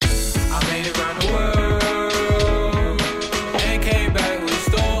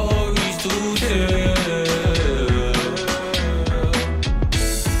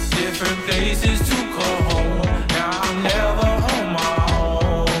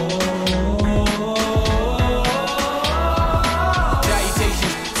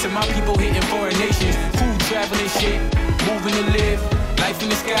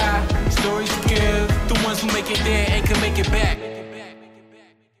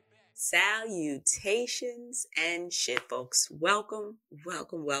Salutations and shit, folks. Welcome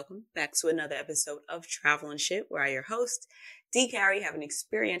back to another episode of Travel and Shit, where I, your host, D. Carey, have an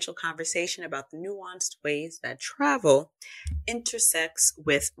experiential conversation about the nuanced ways that travel intersects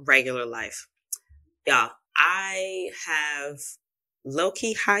with regular life. Yeah, I have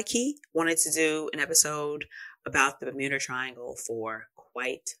low-key, high-key wanted to do an episode about the Bermuda Triangle for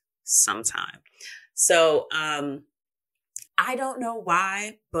quite some time. So, I don't know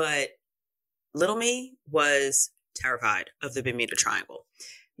why, but little me was terrified of the Bermuda Triangle.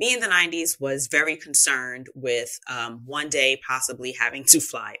 Me in the 90s was very concerned with one day possibly having to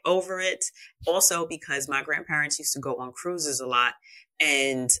fly over it. Also because my grandparents used to go on cruises a lot,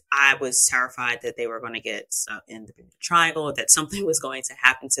 and I was terrified that they were going to get stuck in the Bermuda Triangle, or that something was going to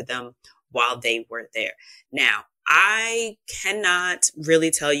happen to them while they were there. Now, I cannot really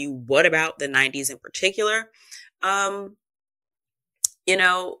tell you what about the 90s in particular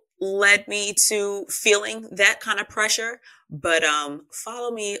led me to feeling that kind of pressure. But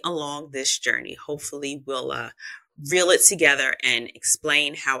follow me along this journey. Hopefully we'll reel it together and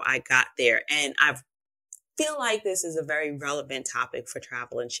explain how I got there. And I feel like this is a very relevant topic for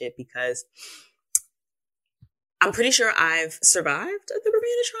travel and shit, because I'm pretty sure I've survived the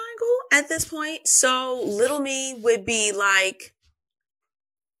Bermuda Triangle at this point. So little me would be like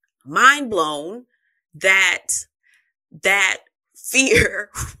mind blown that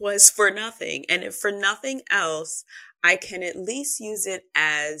fear was for nothing. And if for nothing else, I can at least use it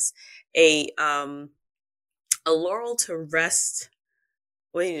as a laurel to rest.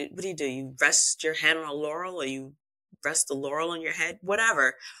 What do you do? You rest your head on a laurel, or you rest the laurel on your head?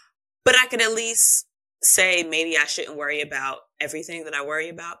 Whatever. But I can at least say maybe I shouldn't worry about everything that I worry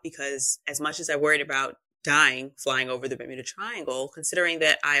about, because as much as I worried about dying flying over the Bermuda Triangle, considering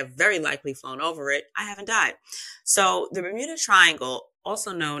that I have very likely flown over it, I haven't died. So the Bermuda Triangle,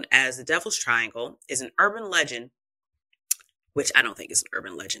 also known as the Devil's Triangle, is an urban legend, which I don't think is an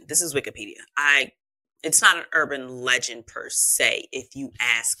urban legend. This is Wikipedia. It's not an urban legend per se, if you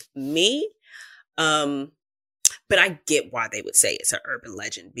ask me. But I get why they would say it's an urban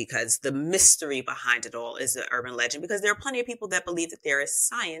legend, because the mystery behind it all is an urban legend, because there are plenty of people that believe that there is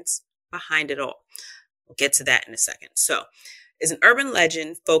science behind it all. We'll get to that in a second. So, it's an urban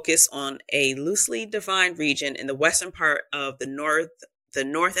legend focused on a loosely defined region in the western part of the North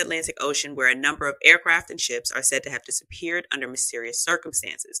Atlantic Ocean, where a number of aircraft and ships are said to have disappeared under mysterious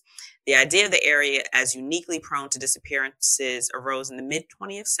circumstances. The idea of the area as uniquely prone to disappearances arose in the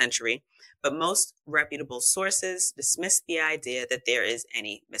mid-20th century, but most reputable sources dismiss the idea that there is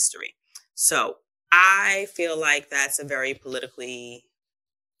any mystery. So, I feel like that's a very politically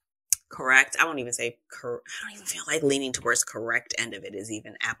correct. I don't even feel like leaning towards correct end of it is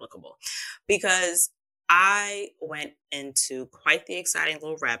even applicable, because I went into quite the exciting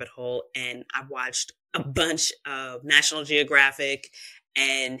little rabbit hole, and I watched a bunch of National Geographic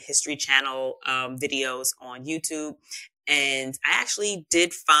and History Channel videos on YouTube. And I actually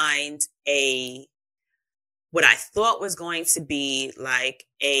did find what I thought was going to be like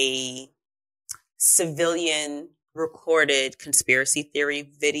a civilian recorded conspiracy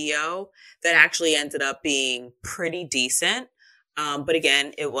theory video that actually ended up being pretty decent. But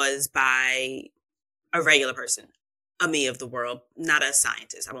again, it was by a regular person, a me of the world, not a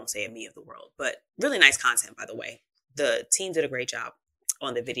scientist. I won't say a me of the world, but really nice content, by the way. The team did a great job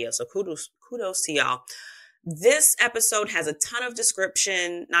on the video. So kudos to y'all. This episode has a ton of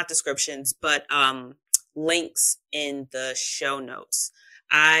links in the show notes.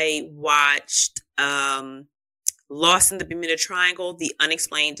 I watched Lost in the Bermuda Triangle, The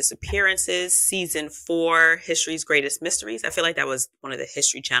Unexplained Disappearances, Season 4, History's Greatest Mysteries. I feel like that was one of the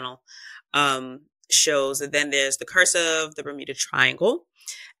History Channel shows. And then there's The Curse of the Bermuda Triangle,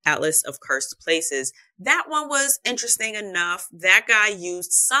 Atlas of Cursed Places. That one was interesting enough. That guy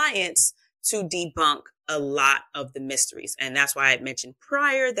used science to debunk a lot of the mysteries. And that's why I mentioned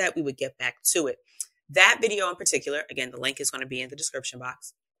prior that we would get back to it. That video in particular, again, the link is going to be in the description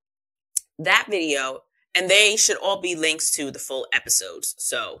box. That video, and they should all be links to the full episodes,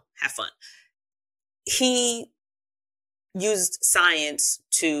 so have fun. He used science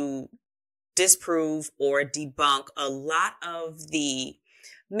to disprove or debunk a lot of the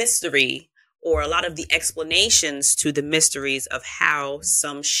mystery, or a lot of the explanations to the mysteries of how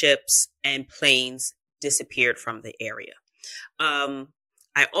some ships and planes disappeared from the area.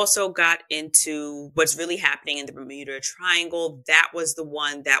 I also got into what's really happening in the Bermuda Triangle. That was the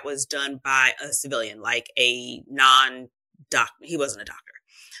one that was done by a civilian, like a non-doctor. He wasn't a doctor,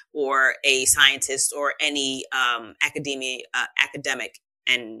 or a scientist, or any academic.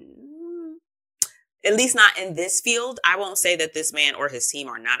 And At least not in this field. I won't say that this man or his team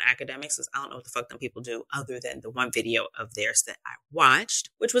are not academics, because I don't know what the fuck them people do other than the one video of theirs that I watched,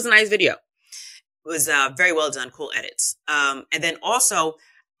 which was a nice video. It was very well done, cool edits. And then also,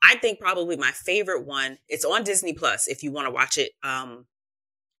 I think probably my favorite one, it's on Disney Plus if you want to watch it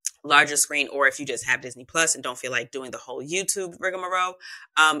larger screen, or if you just have Disney Plus and don't feel like doing the whole YouTube rigmarole,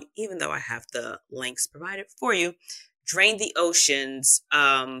 even though I have the links provided for you. Drain the Oceans,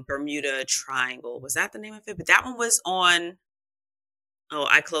 Bermuda Triangle. Was that the name of it? But that one was on, oh,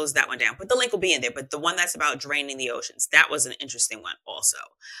 I closed that one down. But the link will be in there. But the one that's about draining the oceans, that was an interesting one also.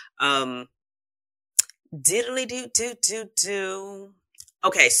 Diddly do.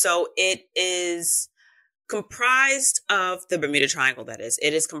 Okay, so it is comprised of the Bermuda Triangle, that is.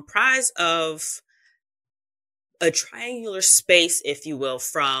 It is comprised of a triangular space, if you will,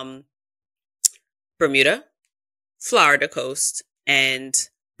 from Bermuda, Florida coast, and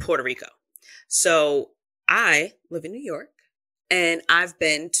Puerto Rico. So I live in New York, and I've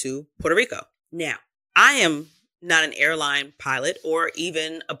been to Puerto Rico. Now, I am not an airline pilot or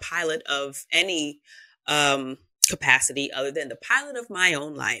even a pilot of any capacity other than the pilot of my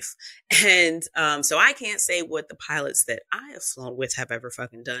own life. And so I can't say what the pilots that I have flown with have ever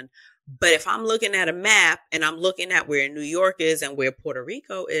fucking done. But if I'm looking at a map and I'm looking at where New York is and where Puerto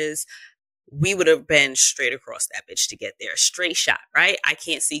Rico is, we would have been straight across that bitch to get there. Straight shot, right? I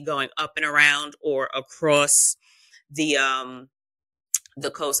can't see going up and around or across the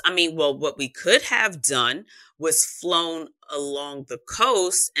coast. I mean, well, what we could have done was flown along the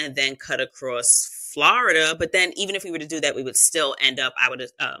coast and then cut across Florida. But then even if we were to do that, we would still end up,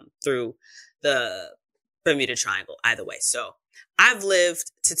 through the Bermuda Triangle either way. So I've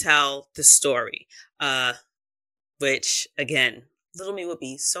lived to tell the story, which again, little me would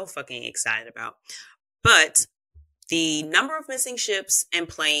be so fucking excited about. But the number of missing ships and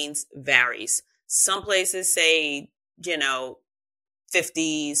planes varies. Some places say,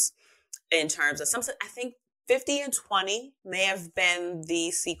 50s in terms of some, I think 50 and 20 may have been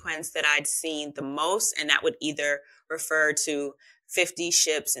the sequence that I'd seen the most. And that would either refer to 50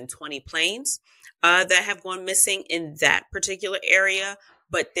 ships and 20 planes that have gone missing in that particular area.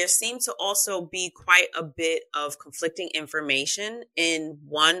 But there seemed to also be quite a bit of conflicting information in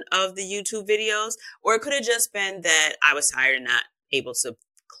one of the YouTube videos, or it could have just been that I was tired and not able to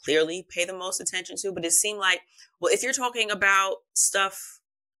clearly pay the most attention to. But it seemed like, well, if you're talking about stuff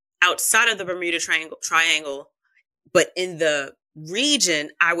outside of the Bermuda Triangle, but in the region,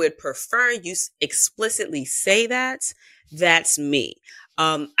 I would prefer you explicitly say that. That's me.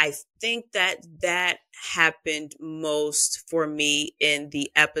 I think that happened most for me in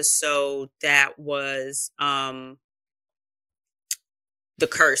the episode that was the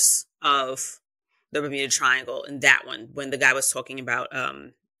curse of the Bermuda Triangle. In that one, when the guy was talking about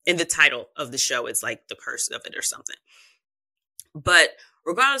in the title of the show, it's like the curse of it or something. But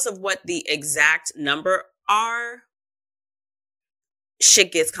regardless of what the exact number are,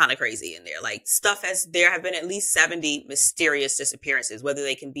 shit gets kind of crazy in there. Like there have been at least 70 mysterious disappearances, whether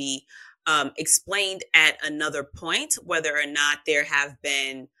they can be explained at another point, whether or not there have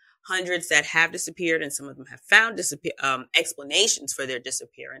been hundreds that have disappeared and some of them have found explanations for their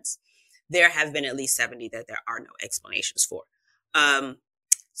disappearance. There have been at least 70 that there are no explanations for.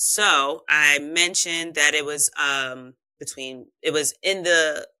 So I mentioned that it was in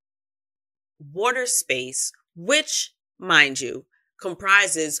the water space, which, mind you,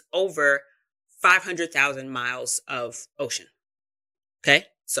 comprises over 500,000 miles of ocean. Okay?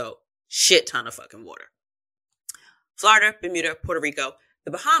 So shit ton of fucking water. Florida, Bermuda, Puerto Rico.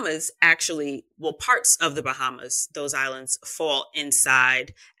 The Bahamas actually, well, parts of the Bahamas, those islands fall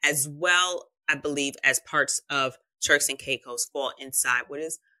inside, as well, I believe, as parts of Turks and Caicos fall inside what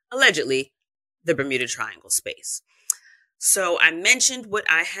is allegedly the Bermuda Triangle space. So I mentioned what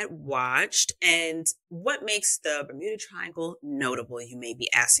I had watched, and what makes the Bermuda Triangle notable, you may be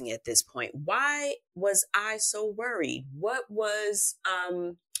asking at this point. Why was I so worried? What were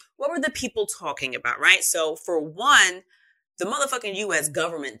the people talking about, right? So for one, the motherfucking U.S.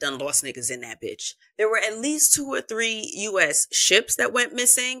 government done lost niggas in that bitch. There were at least 2 or 3 U.S. ships that went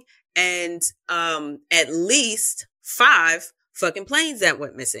missing, and at least 5 fucking planes that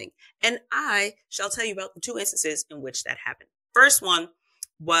went missing. And I shall tell you about the 2 instances in which that happened. First one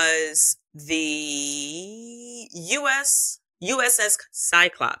was the USS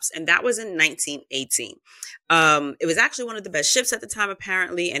Cyclops, and that was in 1918. It was actually one of the best ships at the time,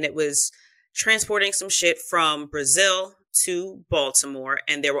 apparently, and it was transporting some shit from Brazil to Baltimore,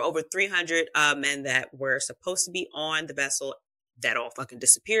 and there were over 300 men that were supposed to be on the vessel that all fucking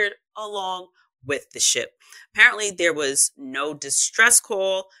disappeared along with the ship. Apparently, there was no distress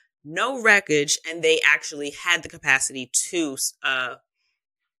call, no wreckage, and they actually had the capacity to,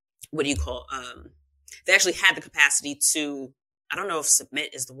 what do you call, they actually had the capacity to, I don't know if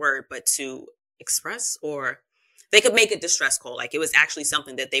submit is the word, but to express, or they could make a distress call. Like, it was actually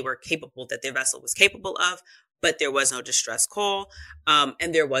something that they were capable, that their vessel was capable of, but there was no distress call,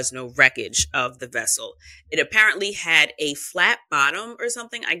 and there was no wreckage of the vessel. It apparently had a flat bottom or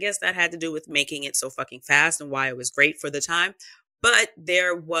something. I guess that had to do with making it so fucking fast and why it was great for the time. But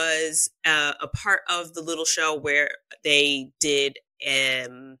there was a part of the little show where they did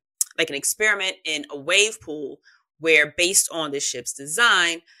like an experiment in a wave pool where, based on the ship's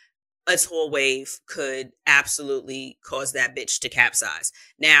design, a tall wave could absolutely cause that bitch to capsize.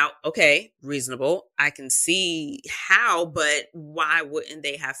 Now, okay, reasonable. I can see how, but why wouldn't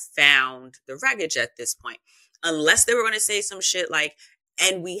they have found the wreckage at this point? Unless they were going to say some shit like,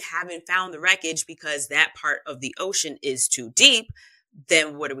 and we haven't found the wreckage because that part of the ocean is too deep,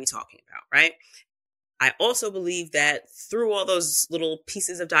 then what are we talking about, right? I also believe that through all those little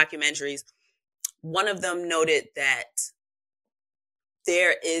pieces of documentaries, one of them noted that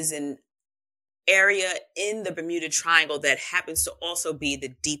there is an area in the Bermuda Triangle that happens to also be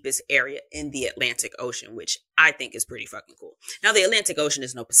the deepest area in the Atlantic Ocean, which I think is pretty fucking cool. Now, the Atlantic Ocean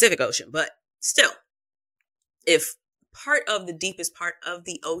is no Pacific Ocean, but still, if part of the deepest part of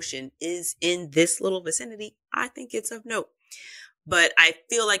the ocean is in this little vicinity, I think it's of note. But I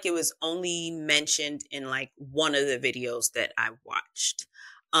feel like it was only mentioned in like one of the videos that I watched.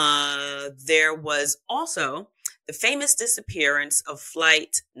 There was also the famous disappearance of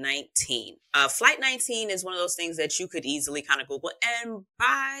Flight 19. Flight 19 is one of those things that you could easily kind of Google. And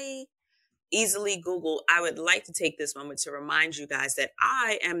by easily Google, I would like to take this moment to remind you guys that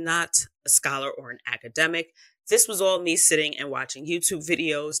I am not a scholar or an academic. This was all me sitting and watching YouTube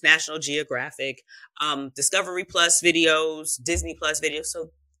videos, National Geographic, Discovery Plus videos, Disney Plus videos.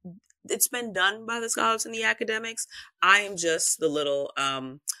 So it's been done by the scholars and the academics. I am just the little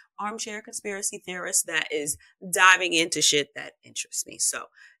armchair conspiracy theorist that is diving into shit that interests me. So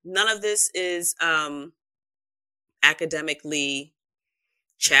none of this is academically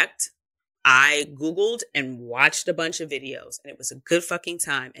checked. I Googled and watched a bunch of videos, and it was a good fucking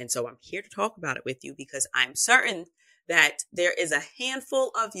time. And so I'm here to talk about it with you because I'm certain that there is a handful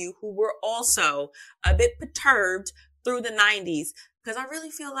of you who were also a bit perturbed through the 90s, because I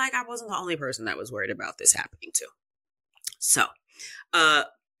really feel like I wasn't the only person that was worried about this happening to. So,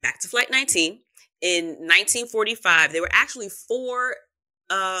 back to Flight 19. In 1945, there were actually 4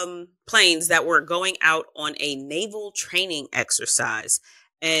 planes that were going out on a naval training exercise.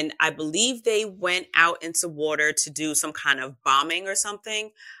 And I believe they went out into water to do some kind of bombing or something.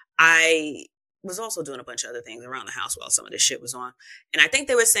 I was also doing a bunch of other things around the house while some of this shit was on. And I think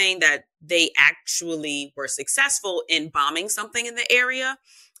they were saying that they actually were successful in bombing something in the area.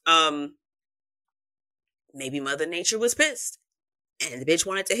 Maybe Mother Nature was pissed. And the bitch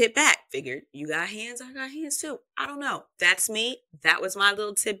wanted to hit back. Figured, you got hands, I got hands too. I don't know. That's me. That was my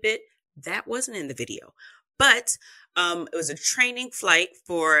little tidbit. That wasn't in the video. But it was a training flight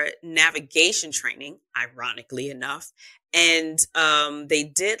for navigation training, ironically enough. And they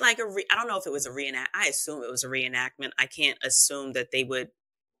did like I don't know if it was a reenact. I assume it was a reenactment. I can't assume that they would,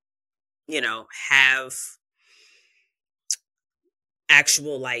 have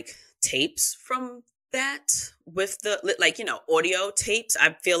actual like tapes from that with the audio tapes.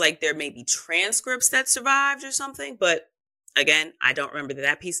 I feel like there may be transcripts that survived or something, but again, I don't remember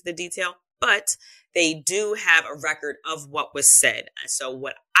that piece of the detail. But they do have a record of what was said. So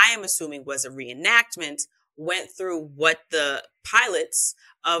what I am assuming was a reenactment went through what the pilots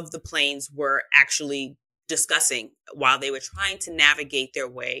of the planes were actually discussing while they were trying to navigate their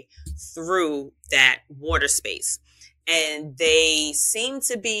way through that water space. And they seem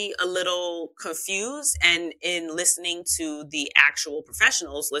to be a little confused. And in listening to the actual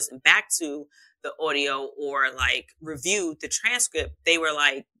professionals listen back to the audio or like review the transcript, they were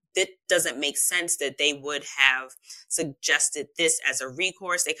like, it doesn't make sense that they would have suggested this as a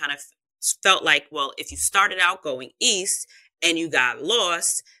recourse. They kind of felt like, well, if you started out going east and you got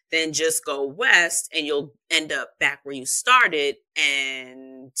lost, then just go west and you'll end up back where you started.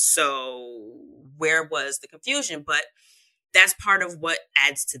 And so where was the confusion? But that's part of what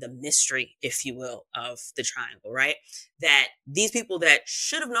adds to the mystery, if you will, of the triangle, right? That these people that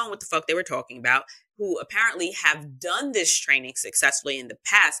should have known what the fuck they were talking about, who apparently have done this training successfully in the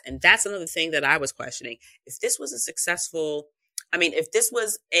past. And that's another thing that I was questioning. If this was if this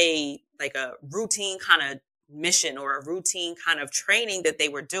was a routine kind of mission or a routine kind of training that they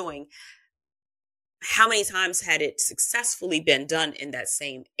were doing, how many times had it successfully been done in that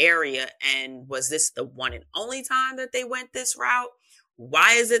same area? And was this the one and only time that they went this route?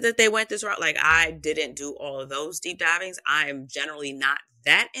 why is it that they went this route? Like, I didn't do all of those deep divings. I am generally not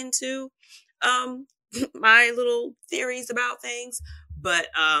that into my little theories about things, but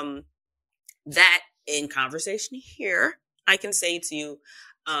that in conversation here, I can say to you,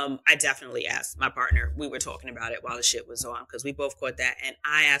 I definitely asked my partner. We were talking about it while the shit was on because we both caught that, and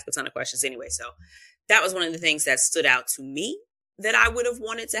I asked a ton of questions anyway. So that was one of the things that stood out to me that I would have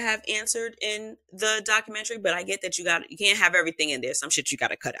wanted to have answered in the documentary. But I get that you can't have everything in there. Some shit you got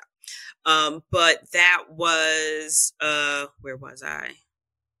to cut out. But that was where was I?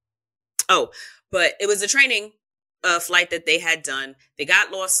 Oh, but it was a training flight that they had done. They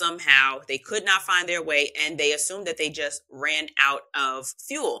got lost somehow. They could not find their way, and they assumed that they just ran out of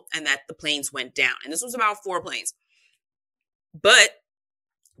fuel and that the planes went down. And this was about 4 planes. But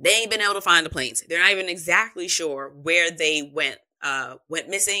they ain't been able to find the planes. They're not even exactly sure where they went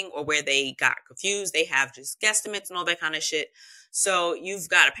missing or where they got confused. They have just guesstimates and all that kind of shit. So you've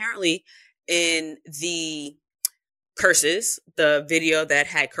got apparently in the curses, the video that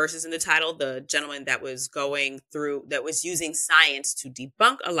had curses in the title, the gentleman that was using science to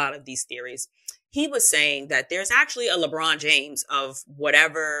debunk a lot of these theories, he was saying that there's actually a LeBron James of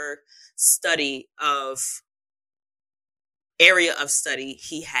whatever area of study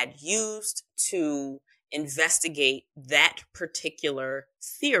he had used to investigate that particular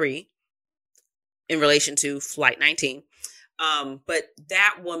theory in relation to Flight 19. But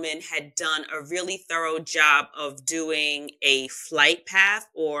that woman had done a really thorough job of doing a flight path,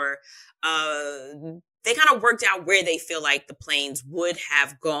 or they kind of worked out where they feel like the planes would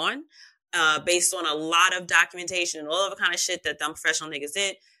have gone based on a lot of documentation and all of the kind of shit that them professional niggas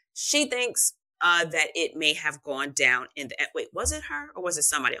did. She thinks that it may have gone down in the... Wait, was it her or was it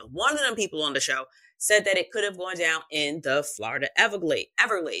somebody else? One of them people on the show said that it could have gone down in the Florida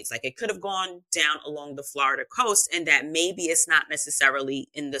Everglades. Like, it could have gone down along the Florida coast, and that maybe it's not necessarily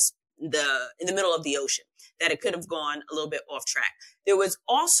in the middle of the ocean, that it could have gone a little bit off track. There was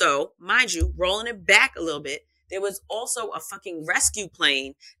also, mind you, rolling it back a little bit, there was also a fucking rescue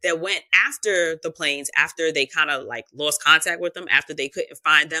plane that went after the planes after they kind of like lost contact with them, after they couldn't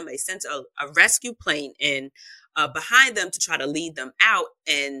find them. They sent a rescue plane in behind them to try to lead them out,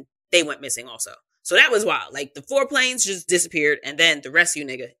 and they went missing also. So that was wild. Like, the 4 planes just disappeared, and then the rescue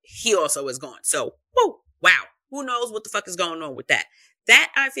nigga, he also is gone. So, whoo, wow. Who knows what the fuck is going on with that?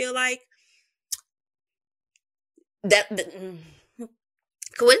 That, I feel like,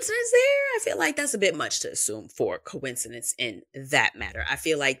 coincidence there? I feel like that's a bit much to assume for coincidence in that matter. I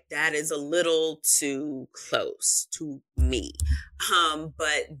feel like that is a little too close to me.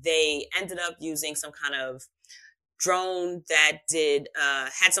 But they ended up using some kind of drone that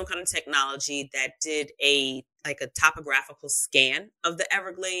had some kind of technology that did a topographical scan of the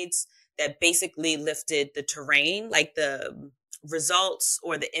Everglades that basically lifted the terrain, like the results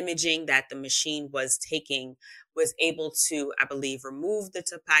or the imaging that the machine was taking was able to, I believe, remove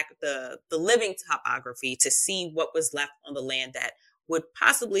the living topography to see what was left on the land that would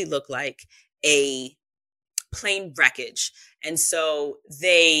possibly look like a plane wreckage. And so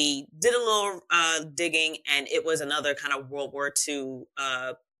they did a little digging, and it was another kind of World War II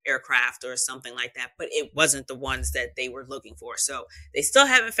aircraft or something like that, but it wasn't the ones that they were looking for. So they still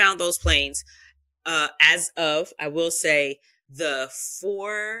haven't found those planes as of, I will say, the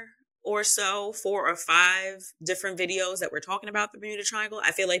 4 or 5 different videos that we're talking about the Bermuda Triangle.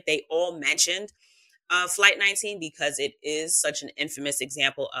 I feel like they all mentioned Flight 19 because it is such an infamous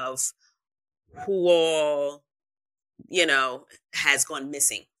example of who all, has gone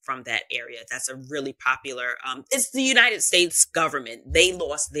missing from that area. That's a really popular, it's the United States government. They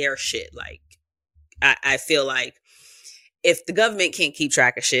lost their shit. Like, I feel like if the government can't keep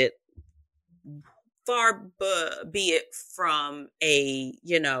track of shit, far be it from a,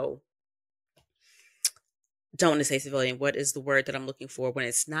 don't want to say civilian. What is the word that I'm looking for? When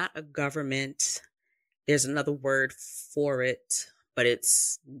it's not a government, there's another word for it, but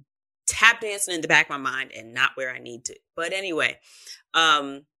it's tap dancing in the back of my mind and not where I need to. But anyway,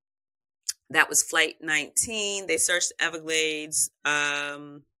 that was Flight 19. They searched the Everglades.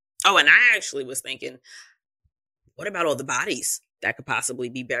 And I actually was thinking, what about all the bodies that could possibly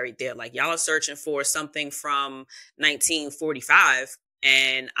be buried there? Like, y'all are searching for something from 1945,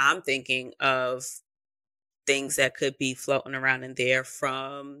 and I'm thinking of things that could be floating around in there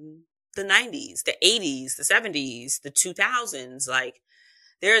from the 90s, the 80s, the 70s, the 2000s. Like,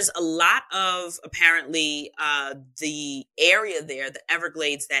 there's a lot of, apparently, the area there, the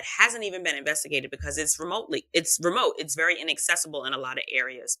Everglades, that hasn't even been investigated because it's remote. It's very inaccessible in a lot of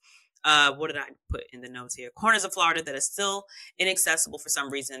areas. What did I put in the notes here? Corners of Florida that are still inaccessible for some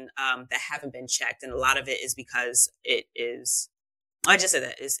reason, that haven't been checked. And a lot of it is because it is I just said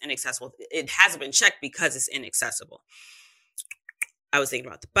that it's inaccessible. It hasn't been checked because it's inaccessible. I was thinking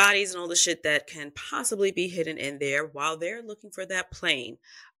about the bodies and all the shit that can possibly be hidden in there while they're looking for that plane.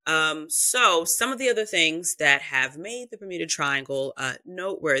 So some of the other things that have made the Bermuda Triangle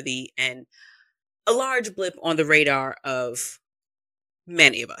noteworthy and a large blip on the radar of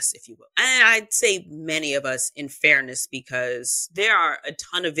many of us, if you will. And I'd say many of us in fairness, because there are a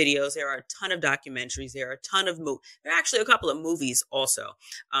ton of videos, there are a ton of documentaries, there are a ton of there are actually a couple of movies also.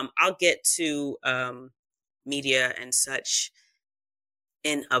 I'll get to media and such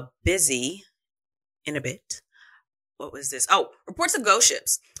in a bit. What was this? Oh, reports of ghost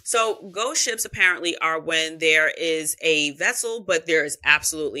ships. So ghost ships apparently are when there is a vessel, but there is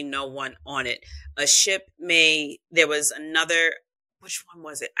absolutely no one on it. A ship there was another, which one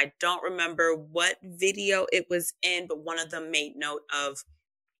was it? I don't remember what video it was in, but one of them made note of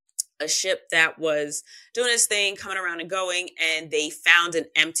a ship that was doing its thing, coming around and going, and they found an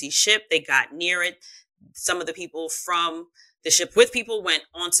empty ship. They got near it. Some of the people from the ship with people went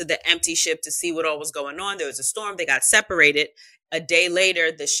onto the empty ship to see what all was going on. There was a storm. They got separated. A day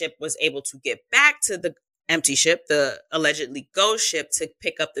later, the ship was able to get back to the empty ship, the allegedly ghost ship, to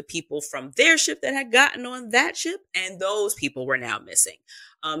pick up the people from their ship that had gotten on that ship. And those people were now missing.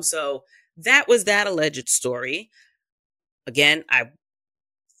 So that was that alleged story. Again, I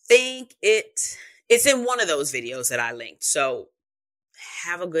think it's in one of those videos that I linked. So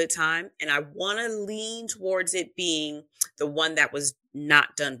have a good time. And I want to lean towards it being the one that was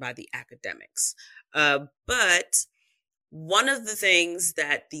not done by the academics. But one of the things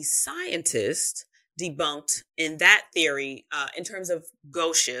that the scientists debunked in that theory, in terms of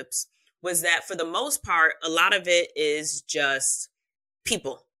ghost ships, was that for the most part, a lot of it is just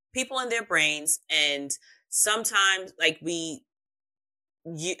people in their brains. And sometimes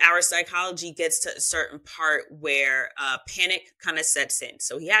our psychology gets to a certain part where panic kind of sets in.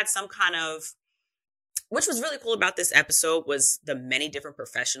 So he had some kind of, which was really cool about this episode, was the many different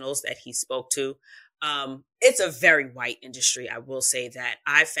professionals that he spoke to. It's a very white industry. I will say that.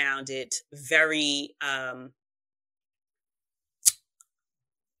 I found it very,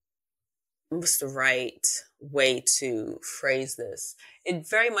 what's the right way to phrase this? It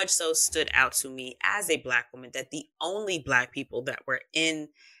very much so stood out to me as a Black woman that the only Black people that were in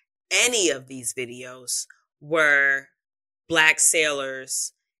any of these videos were Black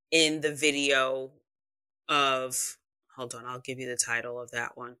sailors in the video of, hold on, I'll give you the title of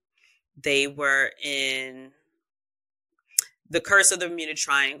that one. They were in The Curse of the Bermuda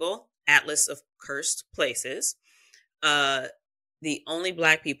Triangle, Atlas of Cursed Places. The only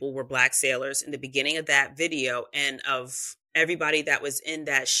Black people were Black sailors in the beginning of that video, and of everybody that was in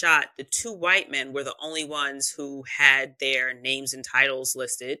that shot, the two white men were the only ones who had their names and titles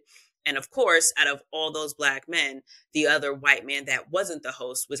listed. And of course, out of all those Black men, the other white man that wasn't the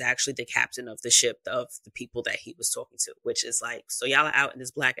host was actually the captain of the ship of the people that he was talking to, which is like, so y'all are out in this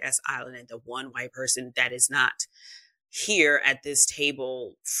Black ass island, and the one white person that is not here at this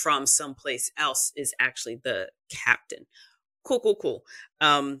table from someplace else is actually the captain. Cool.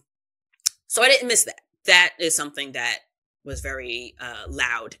 So I didn't miss that. That is something that was very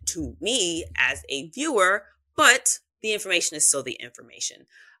loud to me as a viewer, but the information is still the information.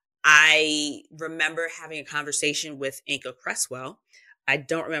 I remember having a conversation with Inka Cresswell. I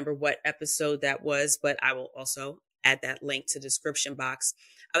don't remember what episode that was, but I will also add that link to the description box.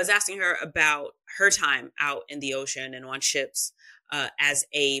 I was asking her about her time out in the ocean and on ships as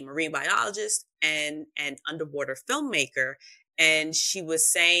a marine biologist and an underwater filmmaker. And she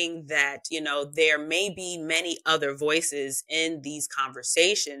was saying that, there may be many other voices in these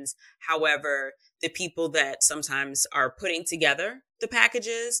conversations. However, the people that sometimes are putting together the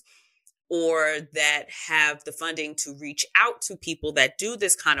packages or that have the funding to reach out to people that do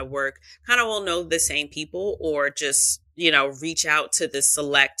this kind of work kind of will know the same people, or just, reach out to the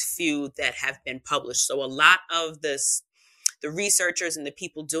select few that have been published. So a lot of the researchers and the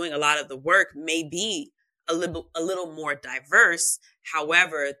people doing a lot of the work may be a little more diverse.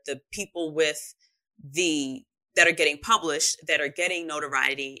 However, the people that are getting published, that are getting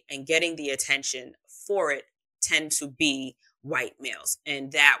notoriety and getting the attention for it, tend to be white males.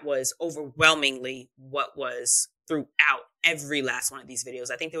 And that was overwhelmingly what was throughout every last one of these videos.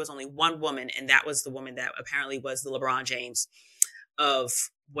 I think there was only one woman, and that was the woman that apparently was the LeBron James of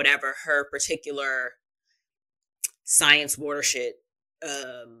whatever her particular science watershed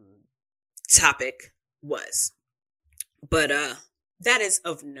topic was. But that is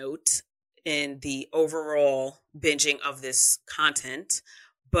of note in the overall binging of this content.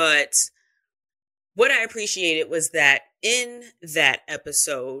 But what I appreciated was that in that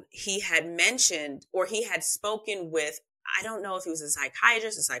episode, he had mentioned, or he had spoken with, I don't know if he was a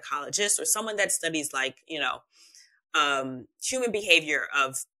psychiatrist, a psychologist, or someone that studies like, human behavior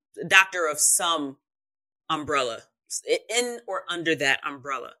of doctor of some umbrella in or under that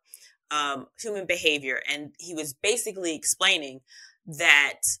umbrella, human behavior. And he was basically explaining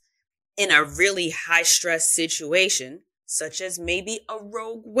that in a really high stress situation, such as maybe a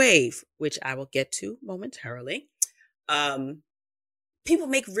rogue wave, which I will get to momentarily, people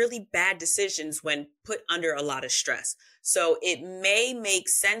make really bad decisions when put under a lot of stress. So it may make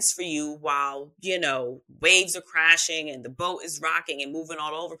sense for you while, waves are crashing and the boat is rocking and moving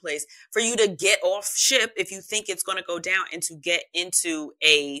all over the place for you to get off ship if you think it's going to go down and to get into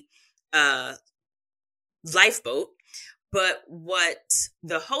a lifeboat. But what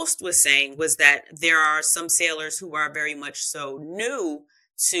the host was saying was that there are some sailors who are very much so new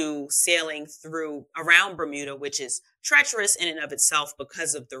to sailing around Bermuda, which is treacherous in and of itself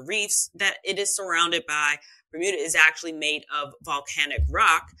because of the reefs that it is surrounded by. Bermuda is actually made of volcanic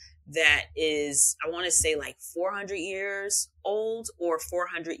rock that is, I want to say, like 400 years old or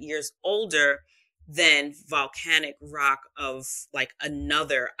 400 years older than volcanic rock of like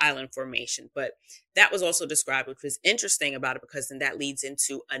another island formation. But that was also described, which was interesting about it, because then that leads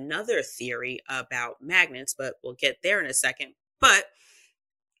into another theory about magnets, but we'll get there in a second. But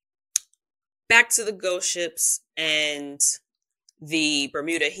back to the ghost ships and the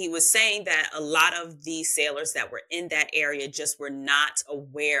Bermuda, he was saying that a lot of the sailors that were in that area just were not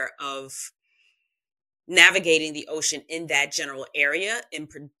aware of navigating the ocean in that general area. In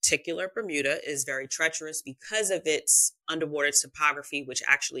particular, Bermuda is very treacherous because of its underwater topography, which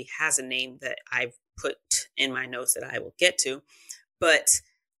actually has a name that I've put in my notes that I will get to. But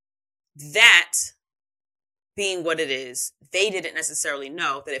that being what it is, they didn't necessarily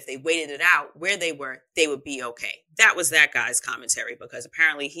know that if they waited it out where they were, they would be okay. That was that guy's commentary, because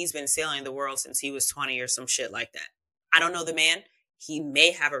apparently he's been sailing the world since he was 20 or some shit like that. I don't know the man. He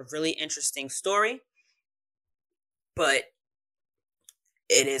may have a really interesting story, but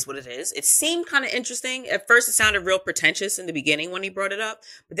it is what it is. It seemed kind of interesting. At first, it sounded real pretentious in the beginning when he brought it up,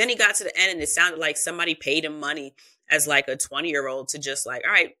 but then he got to the end and it sounded like somebody paid him money as like a 20-year-old to just like,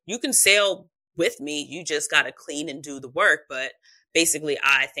 all right, you can sail with me. You just got to clean and do the work. But basically,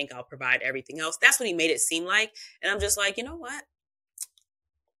 I think I'll provide everything else. That's what he made it seem like. And I'm just like, you know what?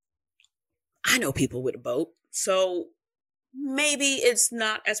 I know people with a boat. So maybe it's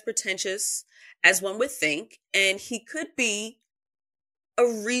not as pretentious as one would think. And he could be a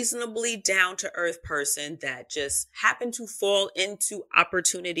reasonably down-to-earth person that just happened to fall into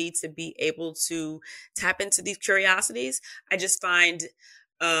opportunity to be able to tap into these curiosities. I just find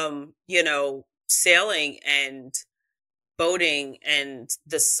sailing and boating and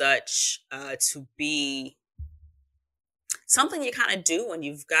the such to be something you kind of do when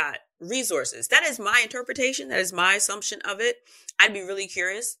you've got resources. That is my interpretation. That is my assumption of it. I'd be really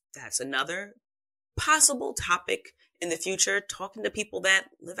curious. That's another possible topic in the future, talking to people that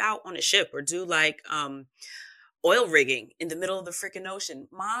live out on a ship or do like oil rigging in the middle of the freaking ocean.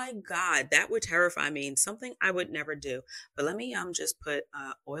 My God, that would terrify me, and something I would never do. But let me just put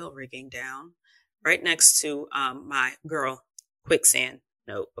oil rigging down right next to my girl quicksand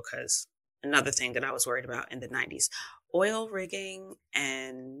note, because another thing that I was worried about in the 90s, oil rigging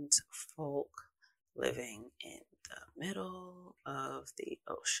and folk living in the middle of the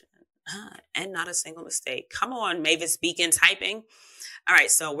ocean. And not a single mistake. Come on, Mavis Beacon typing. All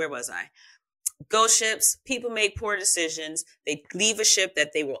right, so where was I? Ghost ships, people make poor decisions. They leave a ship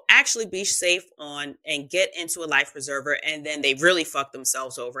that they will actually be safe on and get into a life preserver, and then they really fuck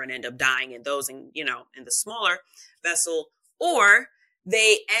themselves over and end up dying in those, in the smaller vessel, or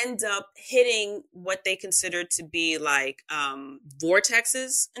they end up hitting what they consider to be like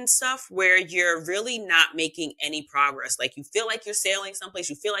vortexes and stuff, where you're really not making any progress. Like you feel like you're sailing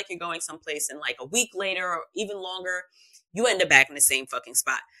someplace, you feel like you're going someplace, and like a week later or even longer, you end up back in the same fucking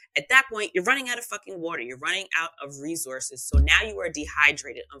spot. At that point, you're running out of fucking water. You're running out of resources. So now you are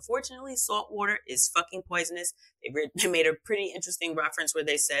dehydrated. Unfortunately, salt water is fucking poisonous. They made a pretty interesting reference where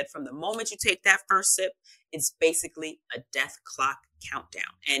they said from the moment you take that first sip, it's basically a death clock countdown.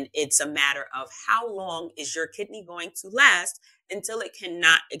 And it's a matter of how long is your kidney going to last until it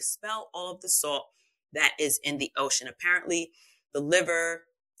cannot expel all of the salt that is in the ocean. Apparently, the liver,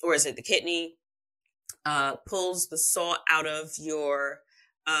 or is it the kidney, pulls the salt out of your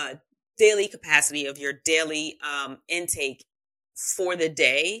daily capacity of your daily intake for the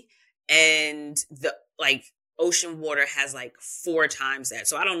day, and the ocean water has like 4 times that.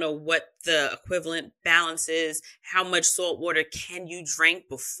 So I don't know what the equivalent balance is. How much salt water can you drink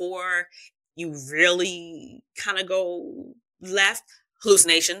before you really kind of go left?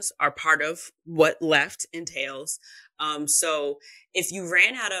 Hallucinations are part of what left entails. So if you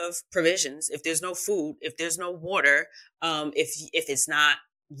ran out of provisions, if there's no food, if there's no water, if it's not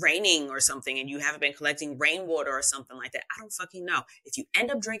raining or something and you haven't been collecting rainwater or something like that, I don't fucking know. If you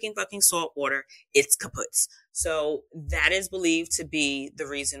end up drinking fucking salt water, it's kaputs. So that is believed to be the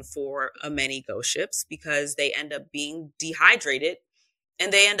reason for many ghost ships, because they end up being dehydrated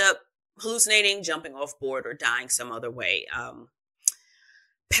and they end up hallucinating, jumping off board, or dying some other way.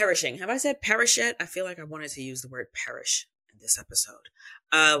 Perishing. Have I said perish yet? I feel like I wanted to use the word perish in this episode.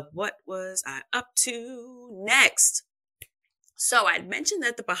 What was I up to next? So I'd mentioned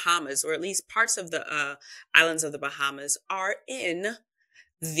that the Bahamas, or at least parts of the islands of the Bahamas, are in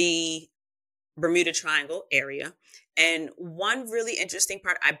the Bermuda Triangle area. And one really interesting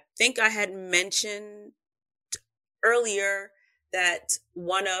part, I think I had mentioned earlier that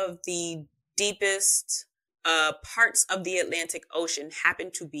one of the deepest parts of the Atlantic Ocean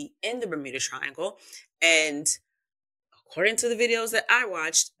happened to be in the Bermuda Triangle. And according to the videos that I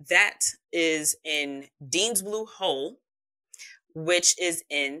watched, that is in Dean's Blue Hole, which is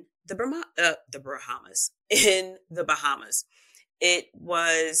in the Bahamas. In the Bahamas. It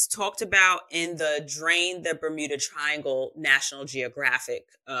was talked about in the Drain the Bermuda Triangle National Geographic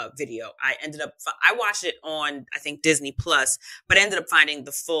video. I watched it on, I think, Disney Plus, but I ended up finding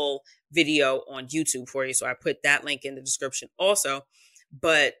the full video on YouTube for you. So I put that link in the description also.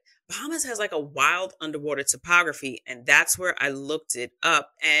 But Bahamas has like a wild underwater topography, and that's where I looked it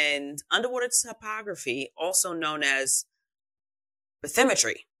up. And underwater topography, also known as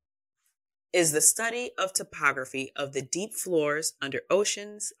bathymetry, is the study of topography of the deep floors under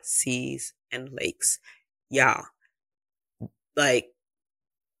oceans, seas, and lakes. Yeah. Like,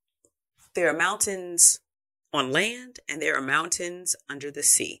 there are mountains on land and there are mountains under the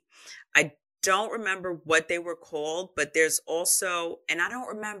sea. I don't remember what they were called, but there's also, and I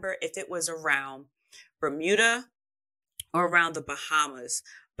don't remember if it was around Bermuda or around the Bahamas,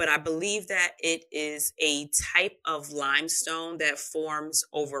 but I believe that it is a type of limestone that forms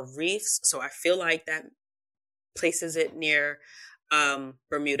over reefs. So I feel like that places it near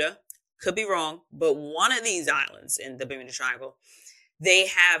Bermuda. Could be wrong, but one of these islands in the Bermuda Triangle, they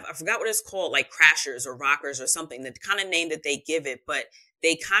have, I forgot what it's called, like crashers or rockers or something, the kind of name that they give it, but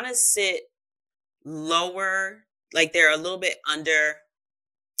they kind of sit lower, like they're a little bit under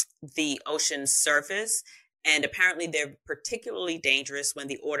the ocean's surface. And apparently they're particularly dangerous when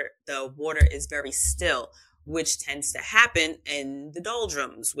the water is very still, which tends to happen in the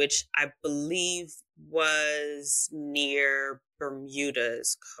doldrums, which I believe was near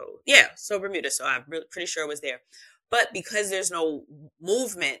Bermuda's coast. Yeah, so Bermuda. So I'm pretty sure it was there. But because there's no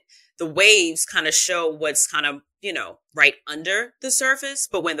movement, the waves kind of show what's kind of, right under the surface.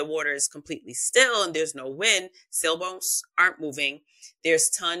 But when the water is completely still and there's no wind, sailboats aren't moving.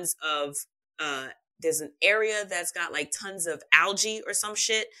 There's tons of there's an area that's got like tons of algae or some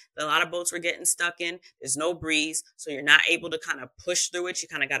shit that a lot of boats were getting stuck in. There's no breeze, so you're not able to kind of push through it. You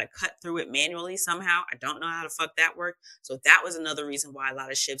kind of got to cut through it manually somehow. I don't know how the fuck that worked. So that was another reason why a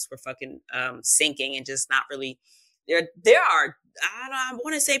lot of ships were fucking sinking and just not really. There are, I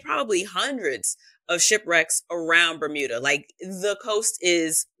want to say probably hundreds of shipwrecks around Bermuda. Like, the coast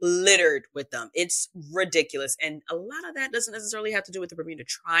is littered with them. It's ridiculous. And a lot of that doesn't necessarily have to do with the Bermuda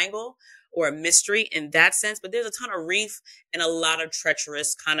Triangle or a mystery in that sense, but there's a ton of reef and a lot of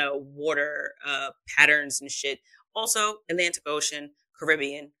treacherous kind of water patterns and shit. Also, Atlantic Ocean,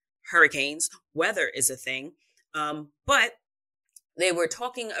 Caribbean, hurricanes, weather is a thing. But they were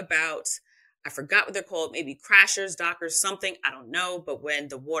talking about, I forgot what they're called, maybe crashers, dockers, something, I don't know. But when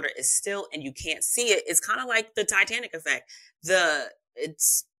the water is still and you can't see it, it's kind of like the Titanic effect.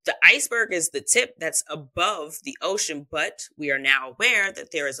 The iceberg is the tip that's above the ocean, but we are now aware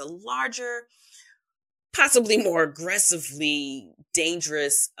that there is a larger, possibly more aggressively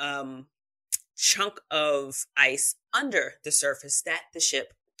dangerous chunk of ice under the surface that the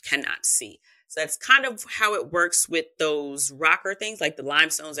ship cannot see. So that's kind of how it works with those rocker things, like the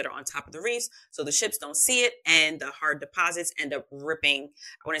limestones that are on top of the reefs. So the ships don't see it, and the hard deposits end up ripping.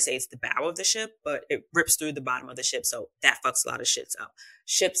 I want to say it's the bow of the ship, but it rips through the bottom of the ship. So that fucks a lot of ships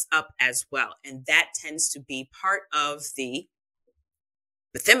up as well. And that tends to be part of the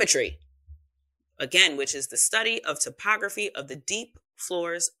bathymetry, again, which is the study of topography of the deep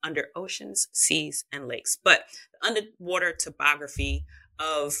floors under oceans, seas, and lakes. But the underwater topography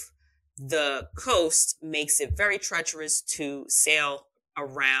of the coast makes it very treacherous to sail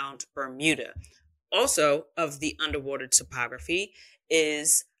around Bermuda. Also, of the underwater topography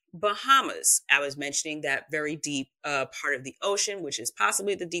is Bahamas. I was mentioning that very deep part of the ocean, which is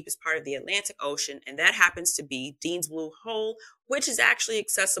possibly the deepest part of the Atlantic Ocean, and that happens to be Dean's Blue Hole, which is actually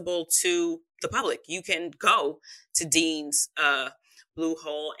accessible to the public. You can go to Dean's Blue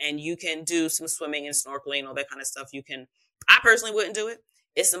Hole and you can do some swimming and snorkeling, all that kind of stuff. I personally wouldn't do it.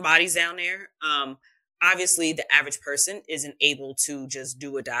 It's some bodies down there. Obviously, the average person isn't able to just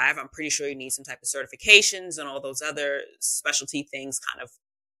do a dive. I'm pretty sure you need some type of certifications and all those other specialty things kind of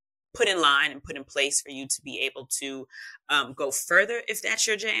put in line and put in place for you to be able to go further if that's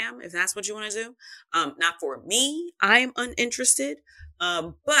your jam, if that's what you want to do. Not for me. I am uninterested.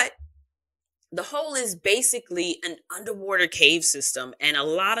 But the hole is basically an underwater cave system. And a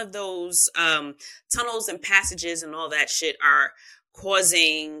lot of those tunnels and passages and all that shit are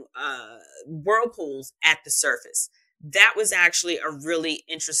causing whirlpools at the surface. That was actually a really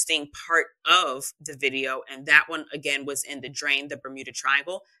interesting part of the video. And that one, again, was in the drain, the Bermuda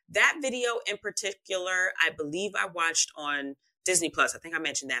Triangle. That video in particular, I believe I watched on Disney Plus. I think I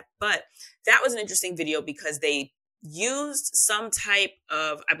mentioned that. But that was an interesting video because they used some type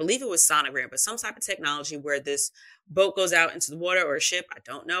of, I believe it was sonogram, but some type of technology where this boat goes out into the water, or a ship. I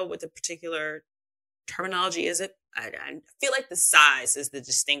don't know what the particular terminology is. I feel like the size is the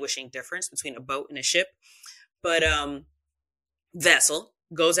distinguishing difference between a boat and a ship. But vessel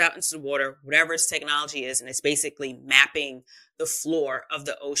goes out into the water, whatever its technology is, and it's basically mapping the floor of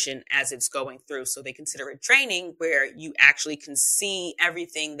the ocean as it's going through. So they consider it draining, where you actually can see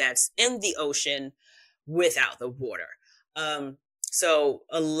everything that's in the ocean without the water. So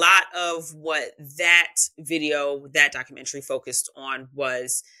a lot of what that video, that documentary focused on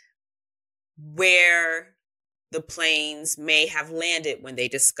was where the planes may have landed when they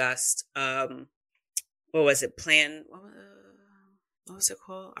discussed, what was it? What was it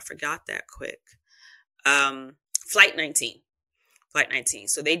called? I forgot that quick. Flight 19. Flight 19.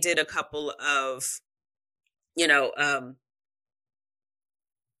 So they did a couple of,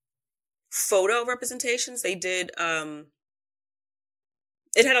 photo representations. They did,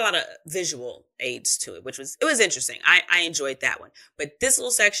 it had a lot of visual aids to it, it was interesting. I enjoyed that one. But this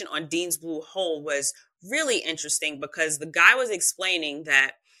little section on Dean's Blue Hole was really interesting because the guy was explaining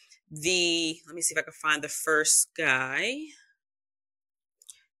that let me see if I can find the first guy.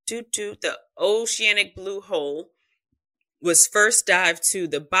 The Oceanic Blue Hole was first dived to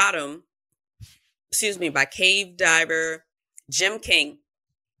the bottom, by cave diver Jim King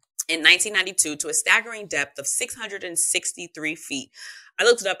in 1992 to a staggering depth of 663 feet. I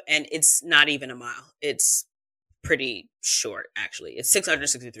looked it up and it's not even a mile. It's pretty short, actually. It's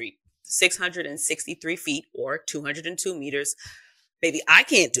 663 feet or 202 meters. Baby, I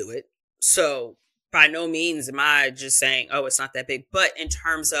can't do it. So by no means am I just saying, oh, it's not that big. But in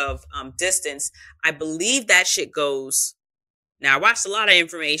terms of distance, I believe that shit goes. Now, I watched a lot of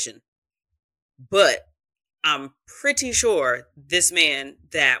information, but I'm pretty sure this man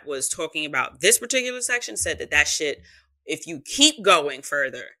that was talking about this particular section said that shit, if you keep going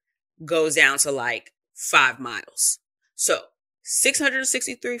further, goes down to like 5 miles. So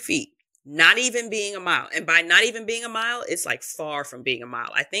 663 feet. Not even being a mile. And by not even being a mile, it's like far from being a mile.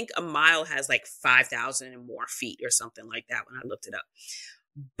 I think a mile has like 5,000 and more feet or something like that when I looked it up.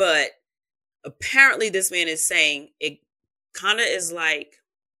 But apparently this man is saying it kind of is like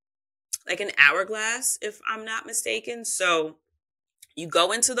an hourglass, if I'm not mistaken. So you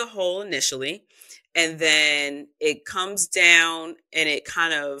go into the hole initially, and then it comes down and it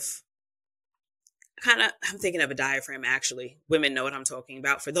kind of, I'm thinking of a diaphragm, actually. Women know what I'm talking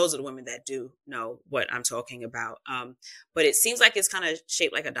about. For those of the women that do know what I'm talking about. But it seems like it's kind of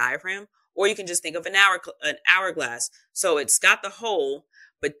shaped like a diaphragm, or you can just think of an hourglass. So it's got the hole,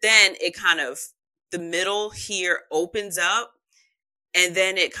 but then it kind of, the middle here opens up, and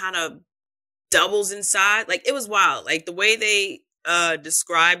then it kind of doubles inside. Like, it was wild. Like, the way they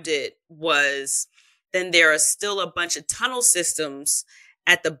described it was, then there are still a bunch of tunnel systems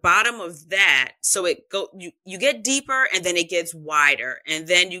at the bottom of that. So you get deeper, and then it gets wider, and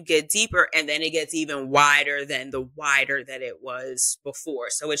then you get deeper, and then it gets even wider than the wider that it was before.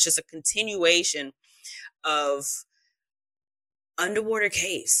 So it's just a continuation of underwater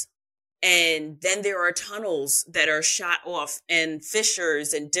caves. And then there are tunnels that are shot off, and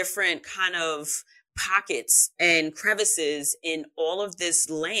fissures and different kind of pockets and crevices in all of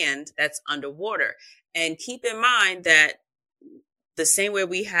this land that's underwater. And keep in mind that the same way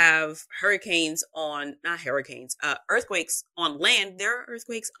we have earthquakes on land, there are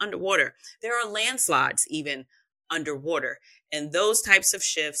earthquakes underwater. There are landslides even underwater. And those types of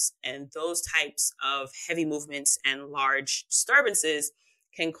shifts and those types of heavy movements and large disturbances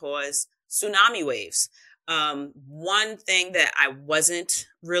can cause tsunami waves. One thing that I wasn't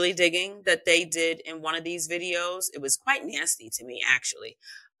really digging that they did in one of these videos, it was quite nasty to me, actually.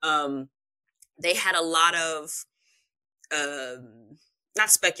 They had a lot of not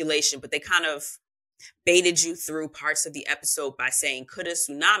speculation, but they kind of baited you through parts of the episode by saying, could a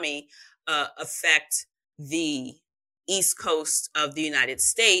tsunami affect the east coast of the United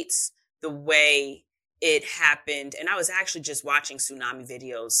States the way it happened? And I was actually just watching tsunami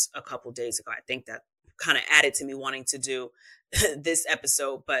videos a couple days ago. I think that kind of added to me wanting to do this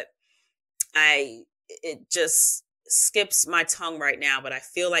episode, but it just skips my tongue right now, but I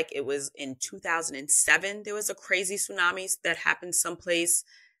feel like it was in 2007 there was a crazy tsunami that happened someplace,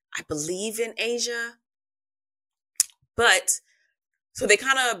 I believe in Asia. But so they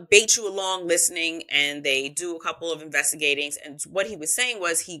kind of bait you along listening, and they do a couple of investigatings. And what he was saying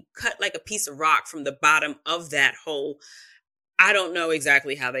was he cut like a piece of rock from the bottom of that hole. I don't know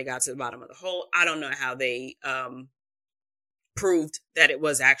exactly how they got to the bottom of the hole. I don't know how they proved that it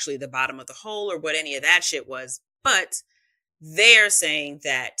was actually the bottom of the hole or what any of that shit was. But they're saying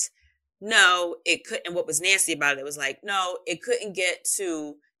that no, it couldn't. And what was nasty about it was like, no, it couldn't get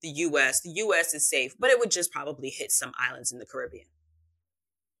to the U.S. The U.S. is safe, but it would just probably hit some islands in the Caribbean.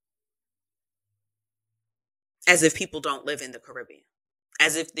 As if people don't live in the Caribbean.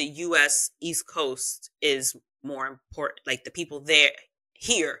 As if the U.S. East Coast is more important. Like the people there,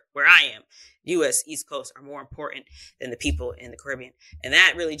 here, where I am, U.S. East Coast are more important than the people in the Caribbean. And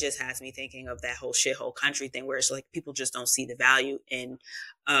that really just has me thinking of that whole shithole country thing where it's like people just don't see the value in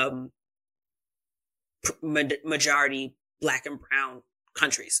majority Black and brown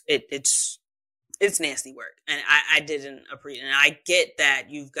countries. It's nasty work. And I didn't appreciate it. And I get that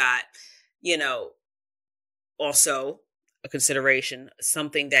you've got, also a consideration,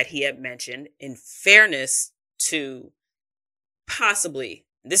 something that he had mentioned in fairness to possibly,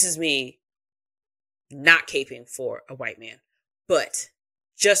 this is me not caping for a white man, but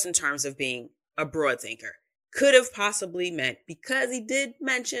just in terms of being a broad thinker, could have possibly meant, because he did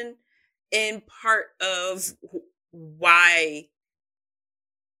mention in part of why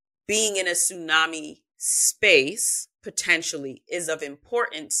being in a tsunami space potentially is of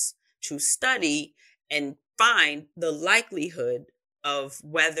importance to study and find the likelihood of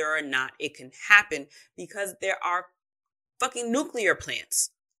whether or not it can happen, because there are fucking nuclear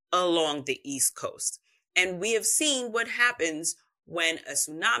plants along the East Coast. And we have seen what happens when a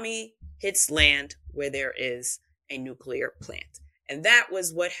tsunami hits land where there is a nuclear plant. And that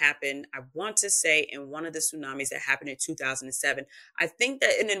was what happened, I want to say, in one of the tsunamis that happened in 2007. I think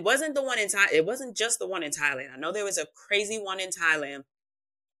that, and it wasn't the one in Thailand. It wasn't just the one in Thailand. I know there was a crazy one in Thailand,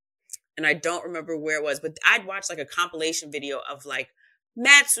 and I don't remember where it was, but I'd watched like a compilation video of like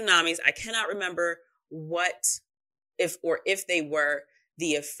mad tsunamis. I cannot remember if they were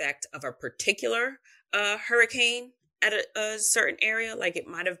the effect of a particular hurricane at a certain area. Like it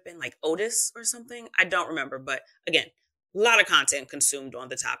might have been like Otis or something. I don't remember. But again, a lot of content consumed on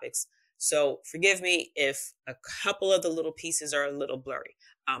the topics. So forgive me if a couple of the little pieces are a little blurry.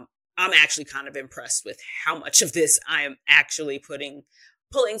 I'm actually kind of impressed with how much of this I am actually pulling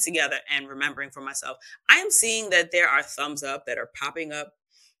together and remembering for myself. I am seeing that there are thumbs up that are popping up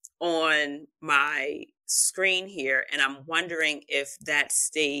on my screen here, and I'm wondering if that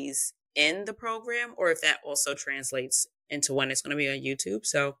stays in the program or if that also translates into when it's going to be on YouTube.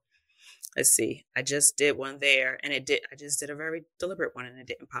 So let's see. I just did one there, and I just did a very deliberate one, and it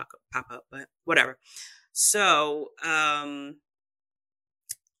didn't pop up, but whatever. So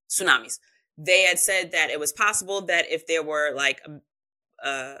tsunamis. They had said that it was possible that if there were like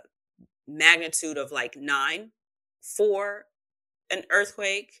a magnitude of like 9 for an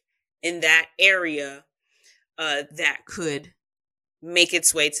earthquake in that area, that could make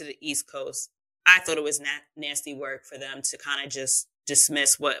its way to the East Coast. I thought it was nasty work for them to kind of just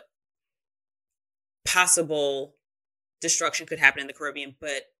dismiss what possible destruction could happen in the Caribbean.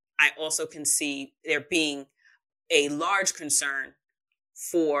 But I also can see there being a large concern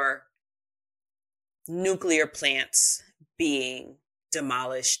for nuclear plants being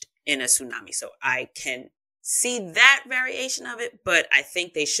demolished in a tsunami. So I can see that variation of it, but I